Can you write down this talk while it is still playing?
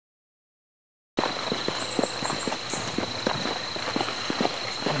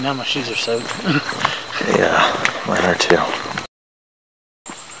Now my shoes are soaked. Yeah, mine are too.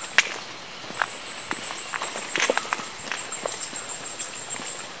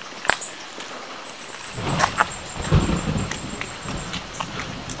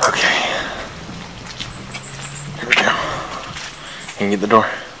 Okay. Here we go. Can you get the door?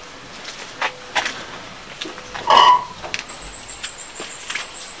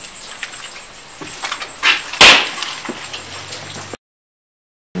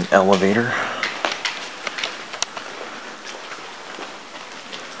 An elevator.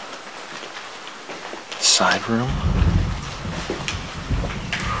 Side room.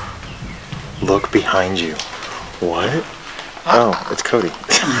 Look behind you. What? Oh, it's Cody.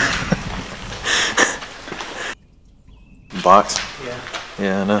 Box? Yeah.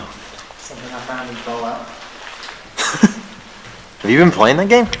 Yeah, I know. Something I found in Fallout. Have you been playing that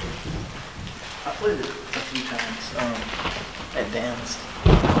game? I played it a few times. Advanced.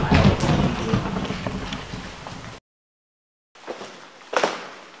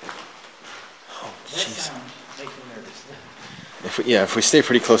 Oh, jeez. If we stay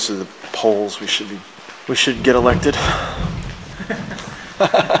pretty close to the polls, we should get elected.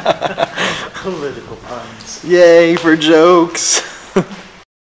 Political puns. Yay for jokes.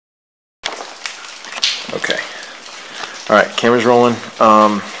 Okay. All right, camera's rolling.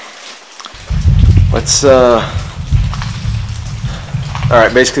 Let's all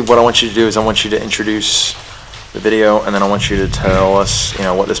right, basically what I want you to do is I want you to introduce the video, and then I want you to tell us,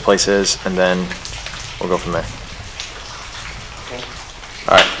 what this place is, and then we'll go from there. Okay.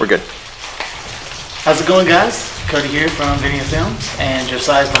 All right, we're good. How's it going, guys? Cody here from Venia Films, and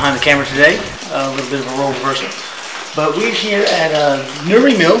Josiah's behind the camera today. A little bit of a role reversal. But we're here at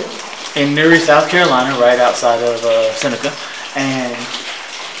Newry Mill in Newry, South Carolina, right outside of Seneca. And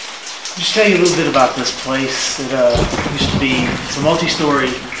just tell you a little bit about this place. It used to be, it's a multi-story.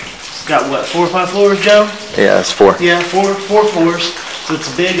 It's got what, 4 or 5 floors, Joe? Yeah, it's 4. Yeah, four floors. So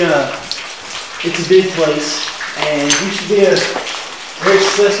it's a big place, and it used to be a very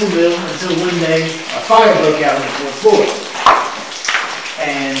successful mill until one day a fire broke out on the 4th floor.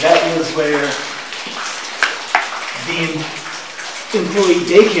 And that was where the employee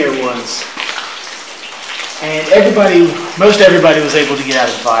daycare was. And most everybody was able to get out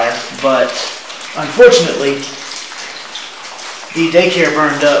of the fire, but unfortunately, the daycare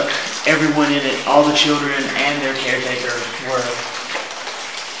burned up. Everyone in it, all the children and their caretaker, were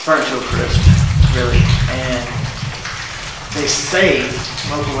burnt to a crisp, really. And they say,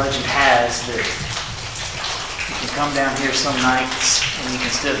 local legend has, that you can come down here some nights and you can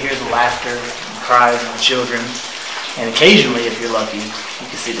still hear the laughter and cries of the children. And occasionally, if you're lucky, you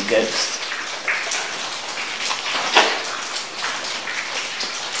can see the ghost.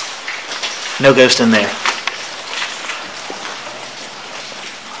 No ghost in there.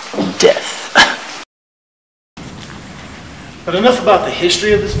 Death. But enough about the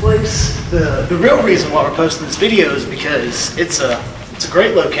history of this place. The real reason why we're posting this video is because it's a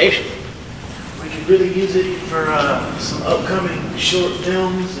great location. We could really use it for some upcoming short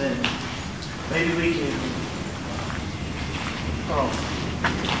films, and maybe we can. Oh,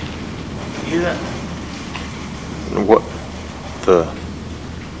 you hear that? What the?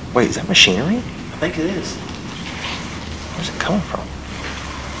 Wait, is that machinery? I think it is. Where's it coming from?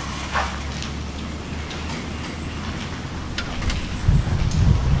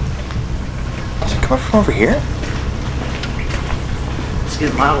 Is it coming from over here? It's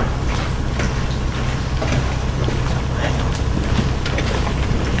getting louder.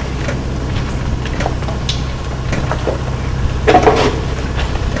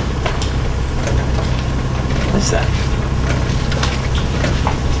 What is that?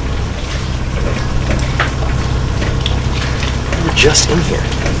 We're just in here.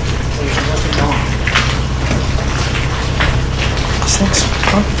 There's nothing on. These things?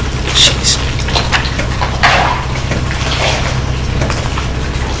 Oh, jeez.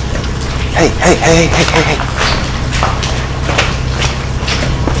 Hey.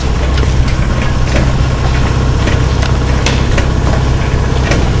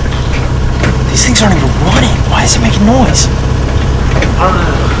 These things aren't even running. Why is it making noise? I don't know.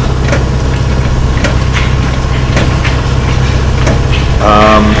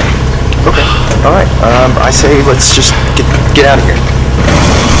 Okay. All right. I say let's just get out of here.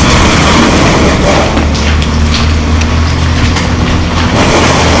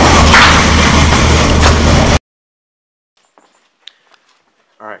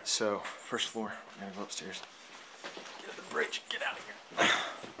 All right. So first floor. We're gonna go upstairs. Get to the bridge. Get out of here.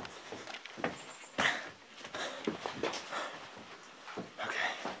 Okay.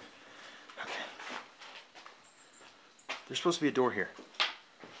 There's supposed to be a door here.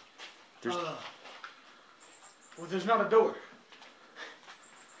 Well, there's not a door.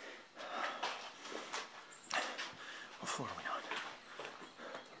 What floor are we on?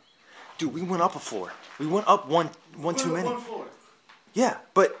 Dude, we went up a floor. We went up one too many. One floor. Yeah,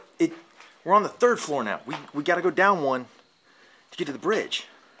 but we're on the 3rd floor now. We got to go down one to get to the bridge.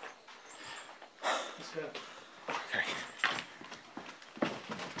 Let's go. Okay.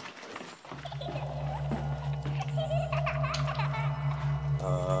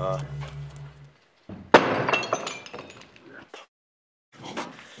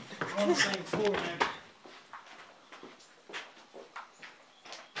 We're on the same floor, man.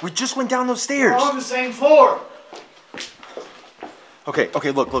 We just went down those stairs. We're on the same floor. Okay,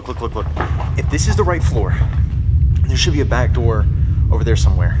 look. If this is the right floor, there should be a back door over there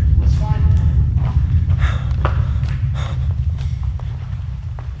somewhere. Let's find it.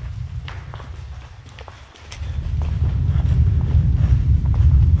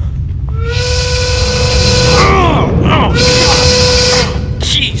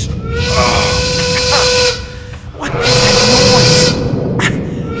 Jeez. What is that noise?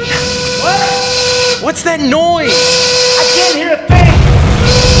 What? What's that noise?